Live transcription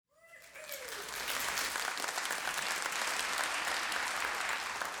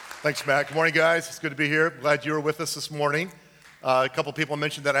Thanks, Matt. Good morning, guys. It's good to be here. Glad you were with us this morning. A couple people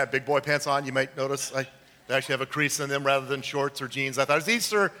mentioned that I have big boy pants on. You might notice they actually have a crease in them rather than shorts or jeans. I thought it was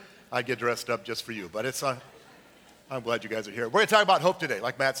Easter. I'd get dressed up just for you. But I'm glad you guys are here. We're going to talk about hope today,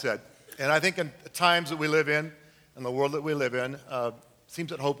 like Matt said. And I think in the times that we live in the world that we live in, it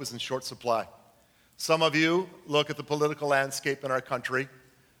seems that hope is in short supply. Some of you look at the political landscape in our country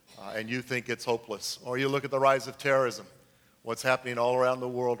and you think it's hopeless. Or you look at the rise of terrorism, what's happening all around the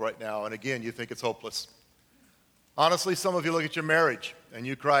world right now, and again, you think it's hopeless. Honestly, some of you look at your marriage and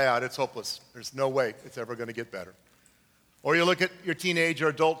you cry out, it's hopeless. There's no way it's ever going to get better. Or you look at your teenage or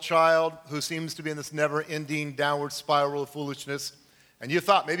adult child who seems to be in this never-ending downward spiral of foolishness, and you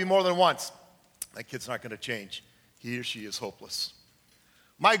thought maybe more than once, that kid's not going to change. He or she is hopeless.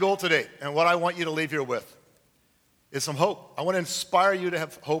 My goal today, and what I want you to leave here with, is some hope. I want to inspire you to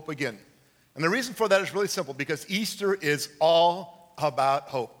have hope again. And the reason for that is really simple, because Easter is all about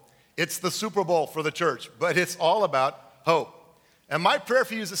hope. It's the Super Bowl for the church, but it's all about hope. And my prayer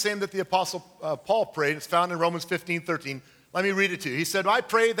for you is the same that the Apostle Paul prayed. It's found in Romans 15:13. Let me read it to you. He said, I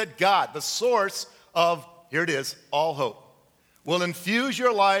pray that God, the source of, here it is, all hope, will infuse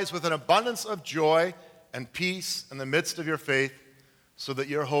your lives with an abundance of joy and peace in the midst of your faith, so that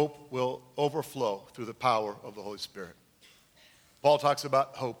your hope will overflow through the power of the Holy Spirit. Paul talks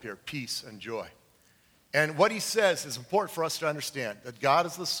about hope here, peace and joy. And what he says is important for us to understand, that God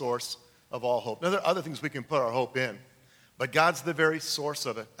is the source of all hope. Now, there are other things we can put our hope in, but God's the very source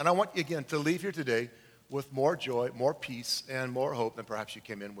of it. And I want you, again, to leave here today with more joy, more peace, and more hope than perhaps you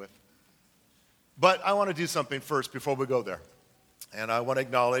came in with. But I want to do something first before we go there. And I want to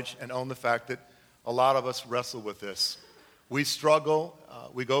acknowledge and own the fact that a lot of us wrestle with this. We struggle.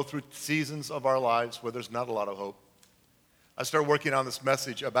 We go through seasons of our lives where there's not a lot of hope. I started working on this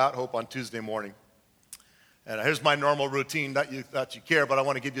message about hope on Tuesday morning. And here's my normal routine, not that you care, but I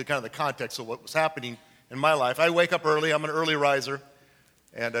want to give you kind of the context of what was happening in my life. I wake up early. I'm an early riser.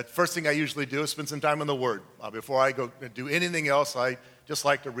 And the first thing I usually do is spend some time in the Word. Before I go do anything else, I just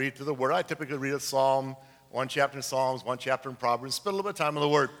like to read through the Word. I typically read a psalm, one chapter in Psalms, one chapter in Proverbs, spend a little bit of time in the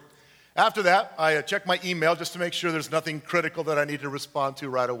Word. After that, I check my email just to make sure there's nothing critical that I need to respond to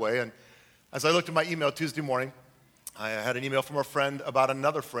right away. And as I looked at my email Tuesday morning, I had an email from a friend about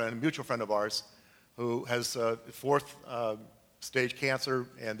another friend, a mutual friend of ours, who has fourth stage cancer,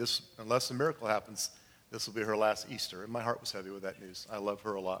 and this, unless a miracle happens, this will be her last Easter. And my heart was heavy with that news. I love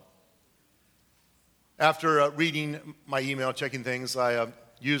her a lot. After reading my email, checking things, I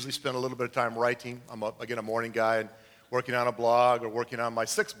usually spend a little bit of time writing. I'm, again, a morning guy, and working on a blog or working on my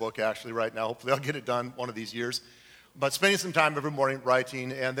sixth book, actually, right now. Hopefully I'll get it done one of these years. But spending some time every morning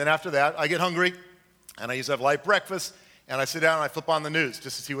writing, and then after that, I get hungry, and I usually have light breakfast, and I sit down and I flip on the news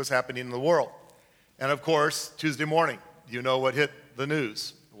just to see what's happening in the world. And of course, Tuesday morning, you know what hit the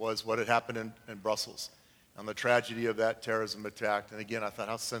news was what had happened in Brussels and the tragedy of that terrorism attack. And again, I thought,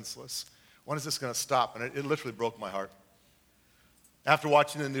 how senseless. When is this going to stop? And it literally broke my heart. After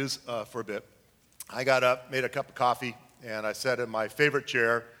watching the news for a bit, I got up, made a cup of coffee, and I sat in my favorite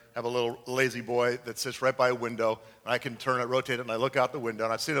chair, have a little lazy boy that sits right by a window, and I can turn it, rotate it, and I look out the window,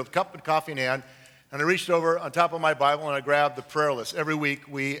 and I sit with a cup of coffee in hand, and I reached over on top of my Bible, and I grabbed the prayer list. Every week,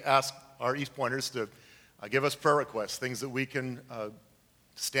 we ask our East Pointers to give us prayer requests, things that we can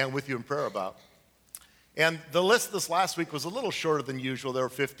stand with you in prayer about. And the list this last week was a little shorter than usual. There were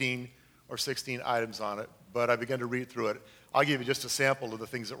 15 or 16 items on it, but I began to read through it. I'll give you just a sample of the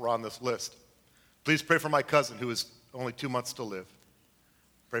things that were on this list. Please pray for my cousin who is only 2 months to live.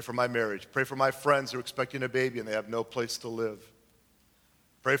 Pray for my marriage. Pray for my friends who are expecting a baby and they have no place to live.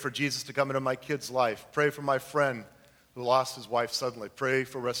 Pray for Jesus to come into my kid's life. Pray for my friend who lost his wife suddenly. Pray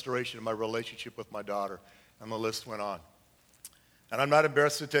for restoration in my relationship with my daughter. And the list went on. And I'm not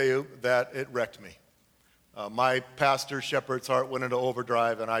embarrassed to tell you that it wrecked me. My pastor's shepherd's heart went into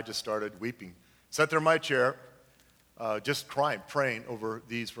overdrive, and I just started weeping. Sat there in my chair, just crying, praying over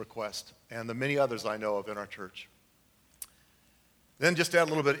these requests and the many others I know of in our church. Then just to add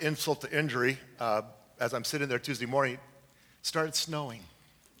a little bit of insult to injury, as I'm sitting there Tuesday morning, it started snowing.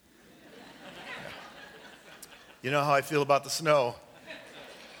 You know how I feel about the snow.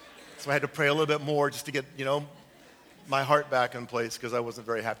 So I had to pray a little bit more just to get, my heart back in place because I wasn't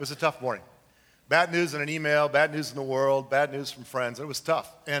very happy. It was a tough morning. Bad news in an email, bad news in the world, bad news from friends. It was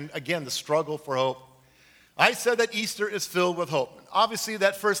tough. And again, the struggle for hope. I said that Easter is filled with hope. Obviously,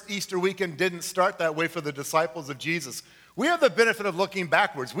 that first Easter weekend didn't start that way for the disciples of Jesus. We have the benefit of looking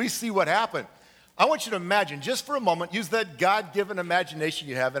backwards. We see what happened. I want you to imagine, just for a moment, use that God-given imagination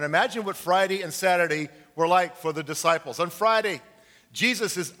you have, and imagine what Friday and Saturday were like for the disciples. On Friday,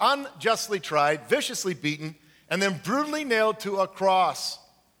 Jesus is unjustly tried, viciously beaten, and then brutally nailed to a cross.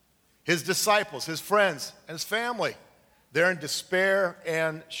 his disciples, his friends, and his family. They're in despair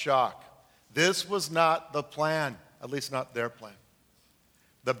and shock. This was not the plan, at least not their plan.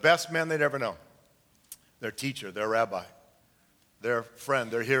 The best man they'd ever known, their teacher, their rabbi, their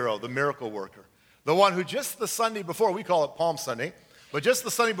friend, their hero, the miracle worker, the one who just the Sunday before, we call it Palm Sunday, but just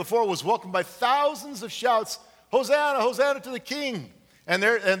the Sunday before was welcomed by thousands of shouts, "Hosanna, Hosanna to the King." And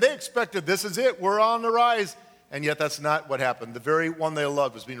they expected, this is it, we're on the rise. And yet that's not what happened. The very one they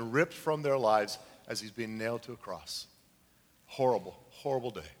loved was being ripped from their lives as he's being nailed to a cross. Horrible,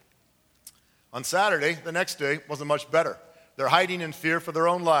 horrible day. On Saturday, the next day, wasn't much better. They're hiding in fear for their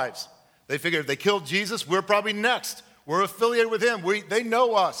own lives. They figured if they killed Jesus, we're probably next. We're affiliated with him. They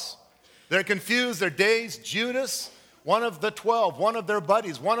know us. They're confused. They're dazed. Judas, one of the 12, one of their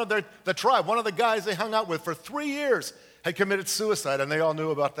buddies, one of the tribe, one of the guys they hung out with for 3 years had committed suicide, and they all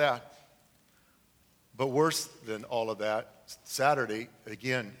knew about that. But worse than all of that, Saturday,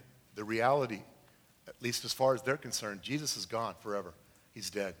 again, the reality, at least as far as they're concerned, Jesus is gone forever.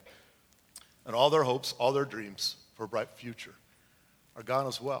 He's dead. And all their hopes, all their dreams for a bright future are gone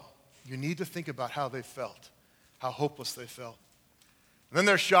as well. You need to think about how they felt, how hopeless they felt. And then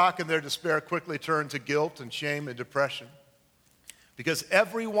their shock and their despair quickly turned to guilt and shame and depression. Because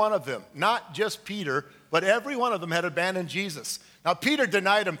every one of them, not just Peter, but every one of them had abandoned Jesus. Now, Peter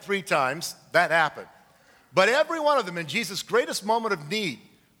denied him 3 times. That happened. But every one of them, in Jesus' greatest moment of need,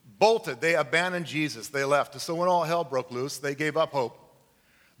 bolted. They abandoned Jesus. They left. So when all hell broke loose, they gave up hope.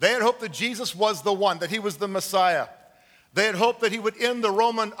 They had hoped that Jesus was the one, that he was the Messiah. They had hoped that he would end the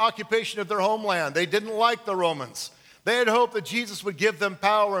Roman occupation of their homeland. They didn't like the Romans. They had hoped that Jesus would give them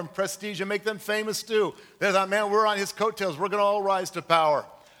power and prestige and make them famous too. They thought, man, we're on his coattails. We're going to all rise to power.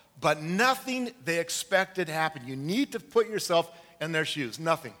 But nothing they expected happened. You need to put yourself in their shoes.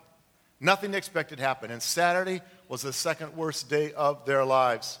 Nothing. Nothing they expected happened. And Saturday was the second worst day of their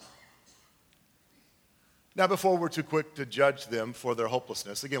lives. Now, before we're too quick to judge them for their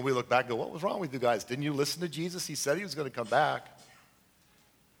hopelessness, again, we look back and go, what was wrong with you guys? Didn't you listen to Jesus? He said he was going to come back.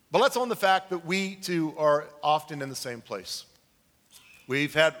 But let's own the fact that we, too, are often in the same place.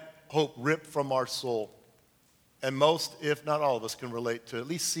 We've had hope ripped from our soul. And most, if not all of us, can relate to at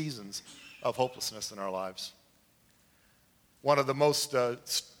least seasons of hopelessness in our lives. One of the most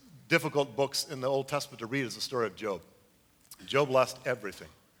difficult books in the Old Testament to read is the story of Job. Job lost everything.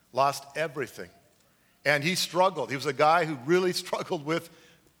 And he struggled. He was a guy who really struggled with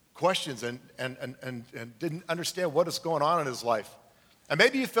questions and didn't understand what is going on in his life. And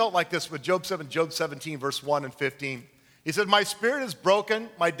maybe you felt like this with Job 17, verse 1 and 15. He said, my spirit is broken,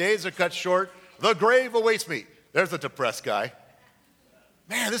 my days are cut short, the grave awaits me. There's a depressed guy.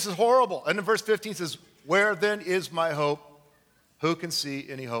 Man, this is horrible. And in verse 15 says, where then is my hope? Who can see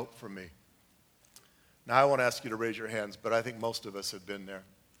any hope for me? Now, I won't ask you to raise your hands, but I think most of us have been there.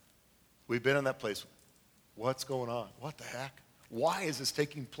 We've been in that place. What's going on? What the heck? Why is this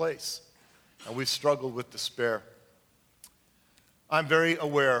taking place? And we've struggled with despair. I'm very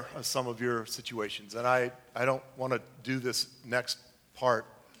aware of some of your situations, and I don't want to do this next part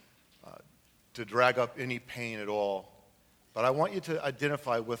to drag up any pain at all, but I want you to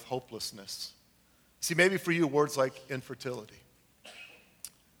identify with hopelessness. See, maybe for you, words like infertility,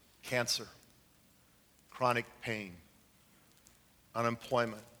 cancer, chronic pain,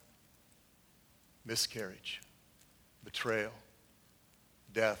 unemployment, miscarriage, betrayal,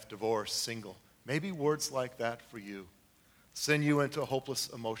 death, divorce, single. Maybe words like that for you send you into a hopeless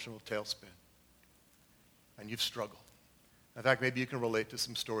emotional tailspin. And you've struggled. In fact, maybe you can relate to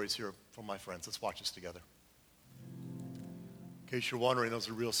some stories here from my friends. Let's watch this together. In case you're wondering, those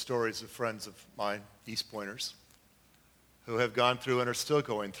are real stories of friends of mine, East Pointers, who have gone through and are still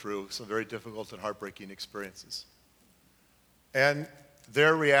going through some very difficult and heartbreaking experiences. And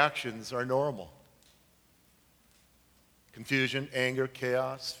their reactions are normal. Confusion, anger,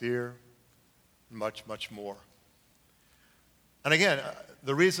 chaos, fear, much, much more. And again,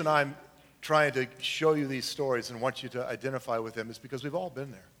 the reason I'm trying to show you these stories and want you to identify with them is because we've all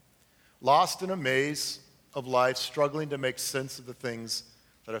been there. Lost in a maze of life, struggling to make sense of the things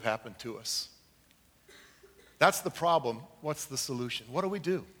that have happened to us. That's the problem. What's the solution? What do we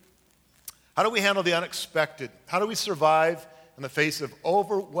do? How do we handle the unexpected? How do we survive in the face of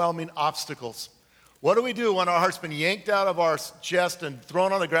overwhelming obstacles? What do we do when our heart's been yanked out of our chest and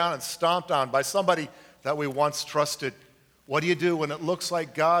thrown on the ground and stomped on by somebody that we once trusted? What do you do when it looks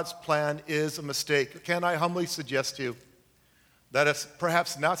like God's plan is a mistake? Can I humbly suggest to you that it's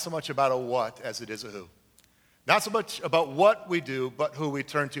perhaps not so much about a what as it is a who? Not so much about what we do, but who we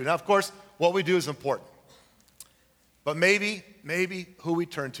turn to. Now, of course, what we do is important. But maybe who we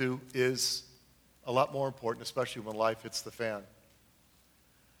turn to is a lot more important, especially when life hits the fan.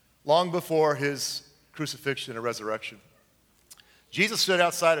 long before his crucifixion and resurrection. Jesus stood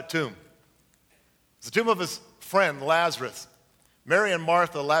outside a tomb. It's the tomb of his friend Lazarus. Mary and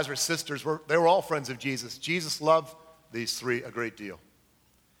Martha, Lazarus' sisters, they were all friends of Jesus. Jesus loved these three a great deal.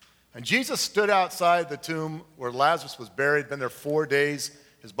 And Jesus stood outside the tomb where Lazarus was buried, been there 4 days.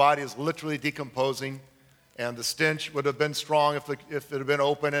 His body is literally decomposing, and the stench would have been strong if it had been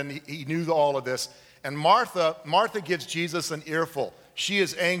open, and he knew all of this. And Martha gives Jesus an earful. She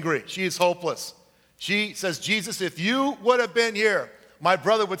is angry. She is hopeless. She says, Jesus, if you would have been here, my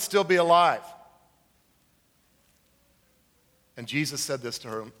brother would still be alive. And Jesus said this to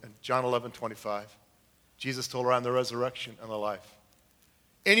her in John 11:25. Jesus told her, I'm the resurrection and the life.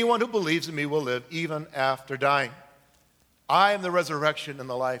 Anyone who believes in me will live even after dying. I am the resurrection and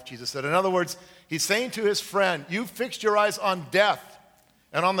the life, Jesus said. In other words, he's saying to his friend, you fixed your eyes on death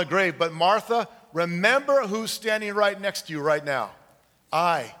and on the grave, but Martha, remember who's standing right next to you right now.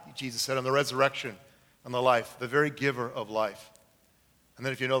 I, Jesus said, am the resurrection and the life, the very giver of life. And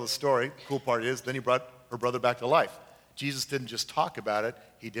then if you know the story, the cool part is, then he brought her brother back to life. Jesus didn't just talk about it,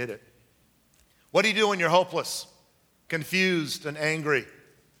 he did it. What do you do when you're hopeless, confused, and angry?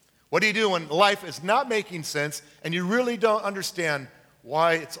 What do you do when life is not making sense and you really don't understand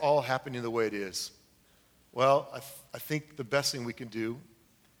why it's all happening the way it is? Well, I think the best thing we can do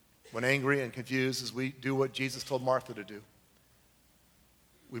when angry and confused is we do what Jesus told Martha to do.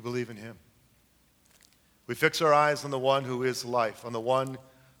 We believe in him. We fix our eyes on the one who is life, on the one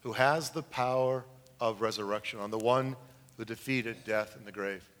who has the power of resurrection, on the one who defeated death and the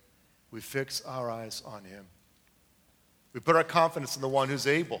grave. We fix our eyes on him. We put our confidence in the one who's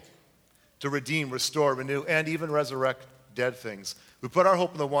able to redeem, restore, renew, and even resurrect dead things. We put our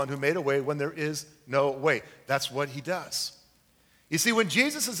hope in the one who made a way when there is no way. That's what he does. You see, when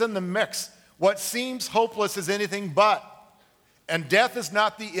Jesus is in the mix, what seems hopeless is anything but. And death is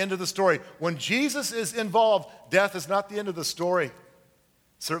not the end of the story. When Jesus is involved, death is not the end of the story.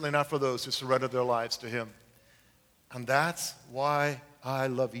 Certainly not for those who surrender their lives to him. And that's why I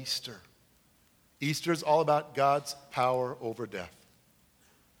love Easter. Easter is all about God's power over death.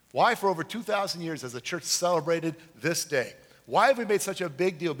 Why for over 2,000 years has the church celebrated this day? Why have we made such a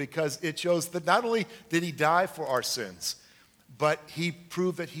big deal? Because it shows that not only did he die for our sins, but he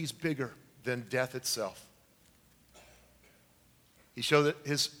proved that he's bigger than death itself. He showed that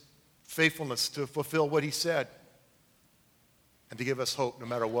his faithfulness to fulfill what he said and to give us hope no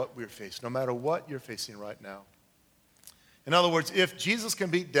matter what we're facing, no matter what you're facing right now. In other words, if Jesus can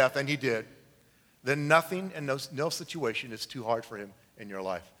beat death, and he did, then nothing and no situation is too hard for him in your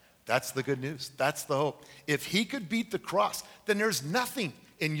life. That's the good news. That's the hope. If he could beat the cross, then there's nothing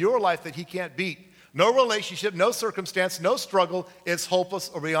in your life that he can't beat. No relationship, no circumstance, no struggle is hopeless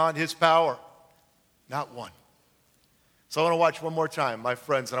or beyond his power. Not one. So I want to watch one more time, my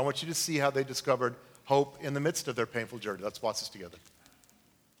friends, and I want you to see how they discovered hope in the midst of their painful journey. Let's watch this together.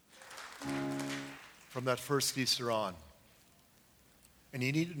 From that first Easter on. And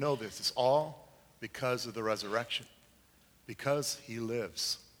you need to know this. It's all because of the resurrection. Because he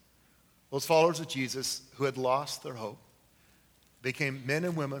lives. Those followers of Jesus who had lost their hope became men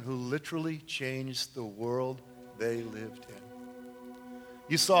and women who literally changed the world they lived in.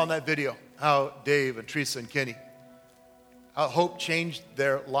 You saw in that video how Dave and Teresa and Kenny, how hope changed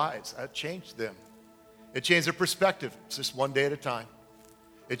their lives. It changed them. It changed their perspective. It's just one day at a time.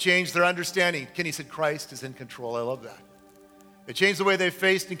 It changed their understanding. Kenny said, Christ is in control. I love that. It changed the way they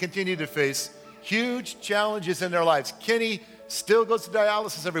faced and continue to face huge challenges in their lives. Kenny still goes to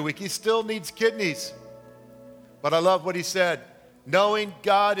dialysis every week. He still needs kidneys. But I love what he said. Knowing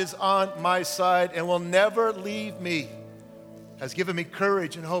God is on my side and will never leave me has given me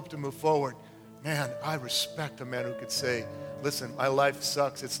courage and hope to move forward. Man, I respect a man who could say, listen, my life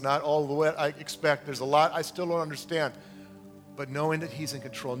sucks. It's not all the way I expect. There's a lot I still don't understand. But knowing that he's in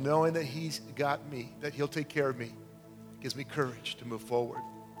control, knowing that he's got me, that he'll take care of me, gives me courage to move forward.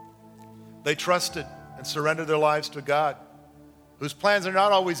 They trusted and surrendered their lives to God, whose plans are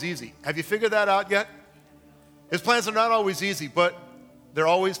not always easy. Have you figured that out yet? His plans are not always easy, but they're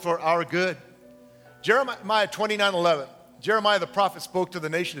always for our good. Jeremiah 29:11. Jeremiah the prophet spoke to the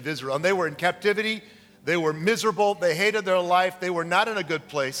nation of Israel, and they were in captivity. They were miserable. They hated their life. They were not in a good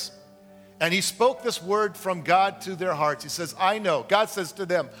place. And he spoke this word from God to their hearts. He says, I know. God says to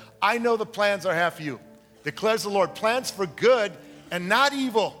them, I know the plans I have for you, declares the Lord. Plans for good and not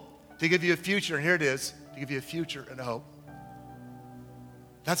evil, to give you a future. And here it is, to give you a future and a hope.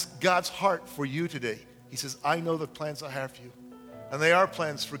 That's God's heart for you today. He says, I know the plans I have for you. And they are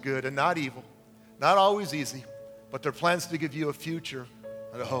plans for good and not evil. Not always easy, but they're plans to give you a future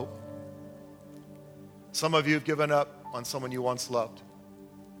and a hope. Some of you have given up on someone you once loved.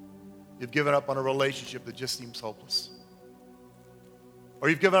 You've given up on a relationship that just seems hopeless. Or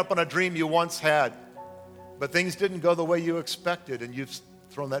you've given up on a dream you once had, but things didn't go the way you expected and you've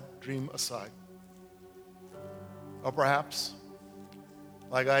thrown that dream aside. Or perhaps,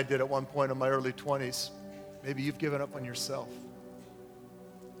 like I did at one point in my early 20s, maybe you've given up on yourself.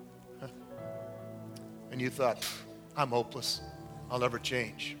 And you thought, I'm hopeless. I'll never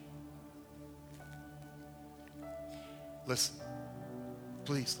change. Listen.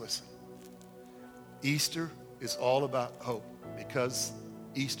 Please listen. Easter is all about hope because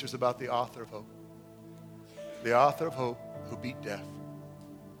Easter's about the author of hope. The author of hope who beat death,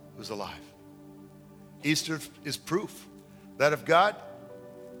 who's alive. Easter is proof that if God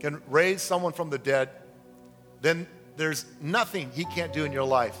can raise someone from the dead, then there's nothing he can't do in your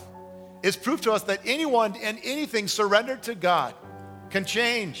life. It's proof to us that anyone and anything surrendered to God can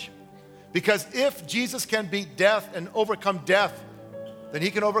change. Because if Jesus can beat death and overcome death, then he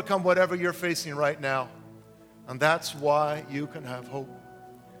can overcome whatever you're facing right now. And that's why you can have hope.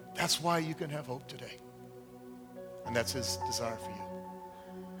 That's why you can have hope today. And that's his desire for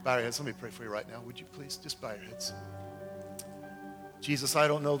you. Bow your heads. Let me pray for you right now. Would you please just bow your heads? Jesus, I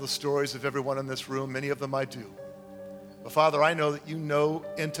don't know the stories of everyone in this room. Many of them I do. But Father, I know that you know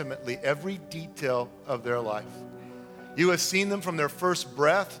intimately every detail of their life. You have seen them from their first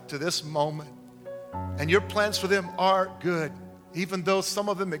breath to this moment. And your plans for them are good. Even though some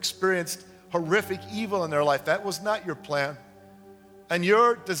of them experienced horrific evil in their life, that was not your plan. And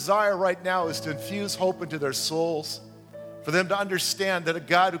your desire right now is to infuse hope into their souls, for them to understand that a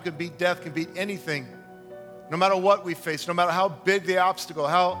God who can beat death can beat anything, no matter what we face, no matter how big the obstacle,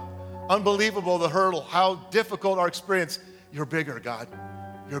 how unbelievable the hurdle, how difficult our experience. You're bigger, God.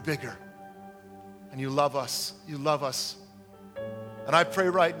 You're bigger. And you love us. You love us. And I pray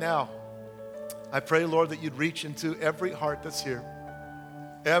right now, I pray, Lord, that you'd reach into every heart that's here,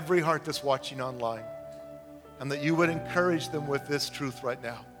 every heart that's watching online, and that you would encourage them with this truth right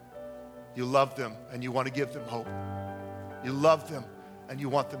now. You love them and you want to give them hope. You love them and you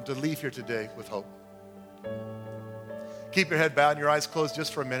want them to leave here today with hope. Keep your head bowed and your eyes closed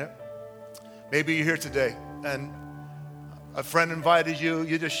just for a minute. Maybe you're here today and a friend invited you,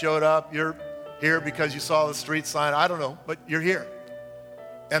 you just showed up, you're here because you saw the street sign, I don't know, but you're here.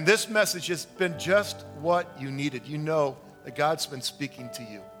 And this message has been just what you needed. You know that God's been speaking to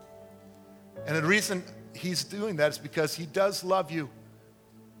you. And the reason he's doing that is because he does love you.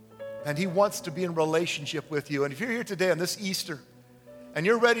 And he wants to be in relationship with you. And if you're here today on this Easter and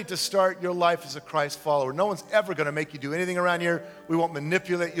you're ready to start your life as a Christ follower, no one's ever going to make you do anything around here. We won't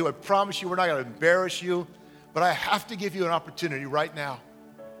manipulate you. I promise you we're not going to embarrass you. But I have to give you an opportunity right now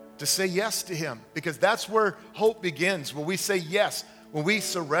to say yes to him, because that's where hope begins, when we say yes, when we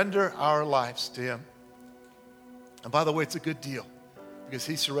surrender our lives to him. And by the way, it's a good deal because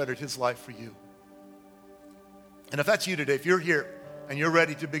he surrendered his life for you. And if that's you today, if you're here and you're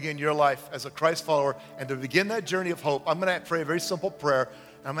ready to begin your life as a Christ follower and to begin that journey of hope, I'm going to pray a very simple prayer.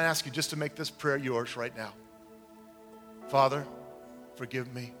 And I'm going to ask you just to make this prayer yours right now. Father,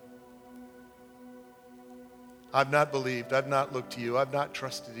 forgive me. I've not believed, I've not looked to you, I've not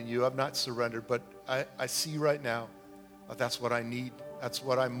trusted in you, I've not surrendered, but I see right now that that's what I need, that's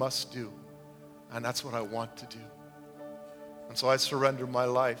what I must do, and that's what I want to do. And so I surrender my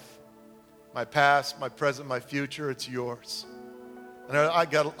life, my past, my present, my future, it's yours. And I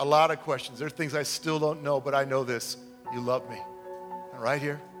got a lot of questions. There's things I still don't know, but I know this, you love me. And right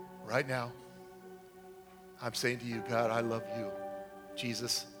here, right now, I'm saying to you, God, I love you.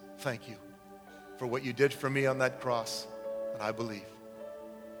 Jesus, thank you for what you did for me on that cross, and I believe.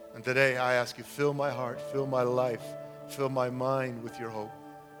 And today I ask you, fill my heart, fill my life, fill my mind with your hope.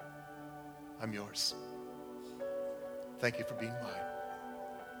 I'm yours. Thank you for being mine.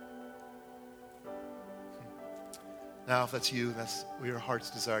 Now, if that's you, that's your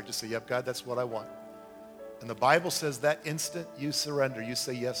heart's desire, just say, yep, God, that's what I want. And the Bible says that instant you surrender, you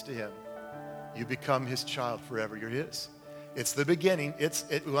say yes to him, you become his child forever. You're his. It's the beginning. It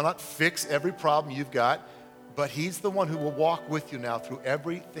will not fix every problem you've got, but he's the one who will walk with you now through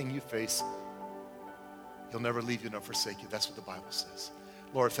everything you face. He'll never leave you nor forsake you. That's what the Bible says.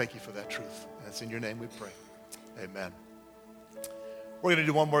 Lord, thank you for that truth. And it's in your name we pray. Amen. We're going to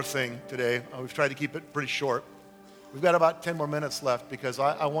do one more thing today. We've tried to keep it pretty short. We've got about 10 more minutes left because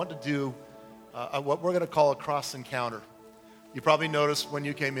I want to do what we're going to call a cross encounter. You probably noticed when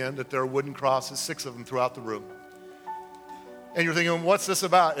you came in that there are wooden crosses, 6 of them throughout the room. And you're thinking, what's this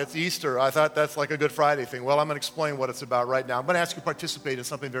about? It's Easter. I thought that's like a Good Friday thing. Well, I'm going to explain what it's about right now. I'm going to ask you to participate in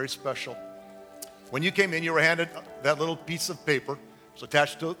something very special. When you came in, you were handed that little piece of paper. It's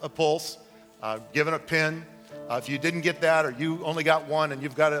attached to a pulse, given a pen, If you didn't get that, or you only got one and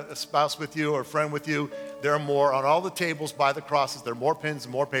you've got a spouse with you or a friend with you, there are more on all the tables by the crosses. There are more pens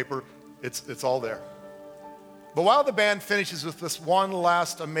and more paper. It's all there. But while the band finishes with this one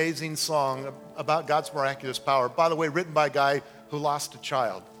last amazing song about God's miraculous power, by the way, written by a guy who lost a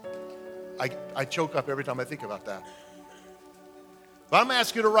child, I choke up every time I think about that. But I'm going to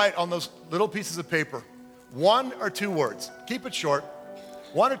ask you to write on those little pieces of paper 1 or 2 words. Keep it short.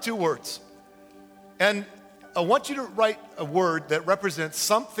 1 or 2 words. And I want you to write a word that represents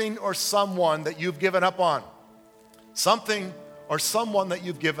something or someone that you've given up on. Something or someone that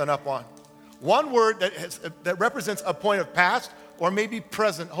you've given up on. One word that represents a point of past or maybe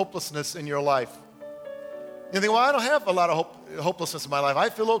present hopelessness in your life. You think, well, I don't have a lot of hopelessness in my life. I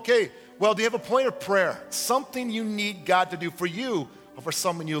feel okay. Well, do you have a point of prayer? Something you need God to do for you or for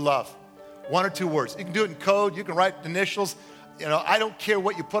someone you love. 1 or 2 words. You can do it in code. You can write initials. I don't care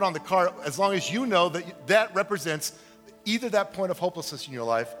what you put on the card as long as you know that represents either that point of hopelessness in your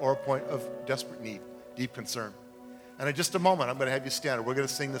life or a point of desperate need, deep concern. And in just a moment, I'm going to have you stand and we're going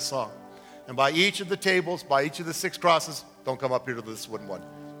to sing this song. And by each of the tables, by each of the 6 crosses, don't come up here to this wooden one.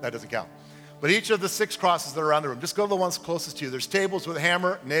 That doesn't count. But each of the 6 crosses that are around the room, just go to the ones closest to you. There's tables with a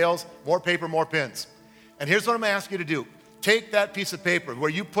hammer, nails, more paper, more pens. And here's what I'm going to ask you to do. Take that piece of paper where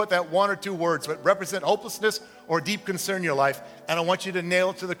you put that 1 or 2 words that represent hopelessness or deep concern in your life, and I want you to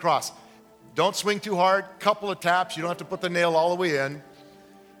nail it to the cross. Don't swing too hard, couple of taps. You don't have to put the nail all the way in.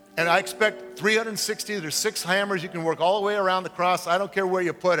 And I expect 360, there's 6 hammers. You can work all the way around the cross. I don't care where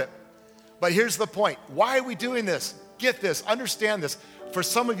you put it. But here's the point. Why are we doing this? Get this, understand this. For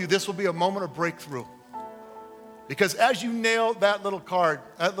some of you, this will be a moment of breakthrough. Because as you nail that little card,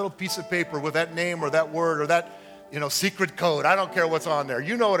 that little piece of paper with that name or that word or that secret code, I don't care what's on there.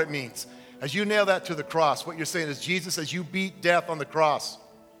 You know what it means. As you nail that to the cross, what you're saying is, Jesus, as you beat death on the cross,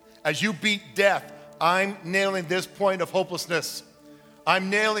 as you beat death, I'm nailing this point of hopelessness. I'm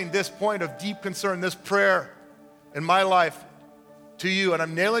nailing this point of deep concern, this prayer in my life to you. And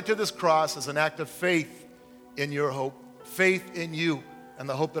I'm nailing it to this cross as an act of faith in your hope, faith in you and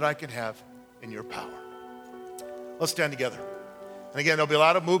the hope that I can have in your power. Let's stand together. And again, there'll be a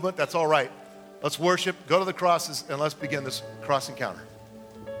lot of movement. That's all right. Let's worship, go to the crosses, and let's begin this cross encounter.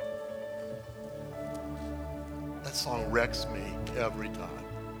 That song wrecks me every time.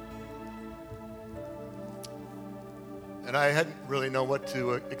 And I hadn't really known what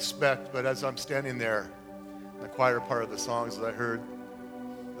to expect, but as I'm standing there, in the quieter part of the songs, as I heard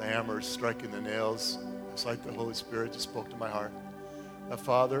the hammers striking the nails, it's like the Holy Spirit just spoke to my heart. The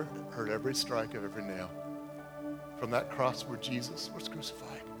Father heard every strike of every nail. From that cross where Jesus was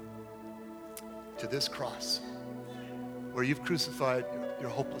crucified to this cross where you've crucified your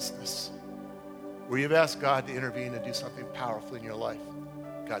hopelessness, where you've asked God to intervene and do something powerful in your life.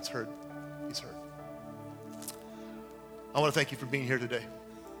 God's heard. He's heard. I want to thank you for being here today.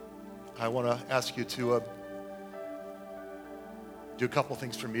 I want to ask you to do a couple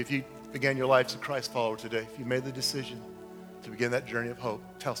things for me. If you began your life as a Christ follower today, if you made the decision to begin that journey of hope,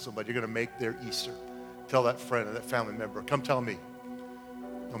 tell somebody you're going to make their Easter. Tell that friend or that family member, come tell me.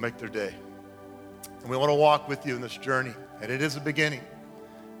 It'll make their day. And we want to walk with you in this journey. And it is a beginning.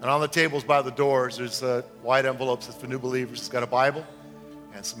 And on the tables by the doors, there's white envelopes that's for new believers. It's got a Bible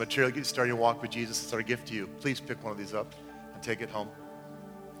and some material to get you started your walk with Jesus. It's our gift to you. Please pick one of these up and take it home.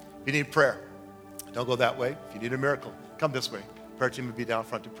 If you need prayer, don't go that way. If you need a miracle, come this way. Prayer team will be down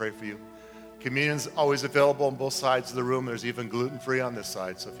front to pray for you. Communion's always available on both sides of the room. There's even gluten-free on this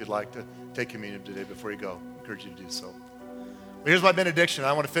side. So if you'd like to take communion today before you go, I encourage you to do so. Well, here's my benediction.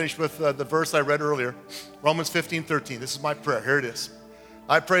 I want to finish with the verse I read earlier, Romans 15:13. This is my prayer. Here it is.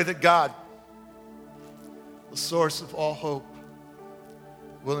 I pray that God, the source of all hope,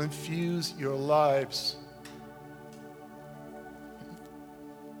 will infuse your lives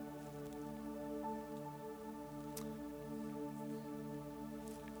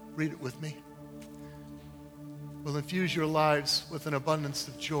read it with me. Will infuse your lives with an abundance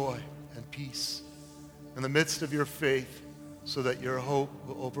of joy and peace in the midst of your faith, so that your hope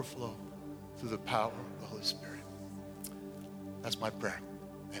will overflow through the power of the Holy Spirit. That's my prayer.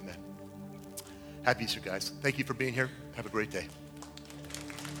 Amen. Happy Easter, guys. Thank you for being here. Have a great day.